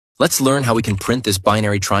Let's learn how we can print this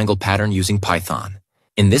binary triangle pattern using Python.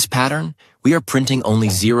 In this pattern, we are printing only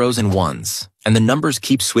zeros and ones, and the numbers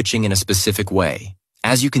keep switching in a specific way.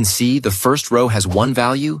 As you can see, the first row has 1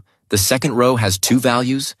 value, the second row has 2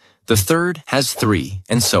 values, the third has 3,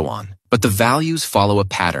 and so on. But the values follow a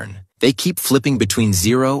pattern. They keep flipping between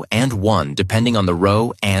 0 and 1 depending on the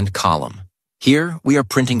row and column. Here, we are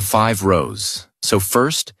printing 5 rows. So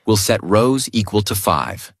first, we'll set rows equal to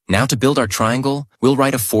 5. Now to build our triangle, we'll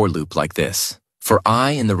write a for loop like this. For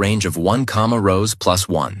I in the range of 1, rows plus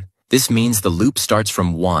 1. This means the loop starts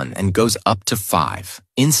from 1 and goes up to 5.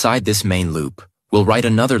 Inside this main loop, we'll write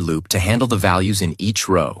another loop to handle the values in each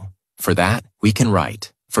row. For that, we can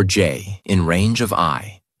write, for j in range of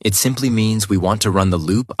I. It simply means we want to run the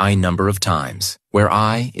loop I number of times, where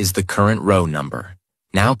I is the current row number.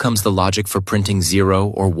 Now comes the logic for printing 0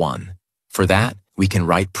 or 1. For that, we can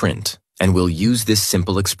write print, and we'll use this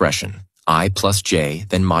simple expression, I plus j,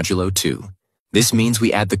 then modulo 2. This means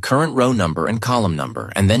we add the current row number and column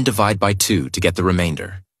number, and then divide by 2 to get the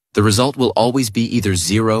remainder. The result will always be either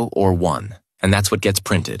 0 or 1, and that's what gets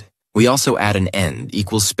printed. We also add an end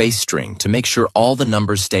equals space string to make sure all the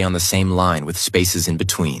numbers stay on the same line with spaces in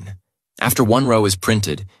between. After one row is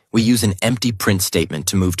printed, we use an empty print statement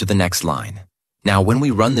to move to the next line. Now when we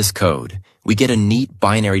run this code, we get a neat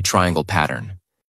binary triangle pattern.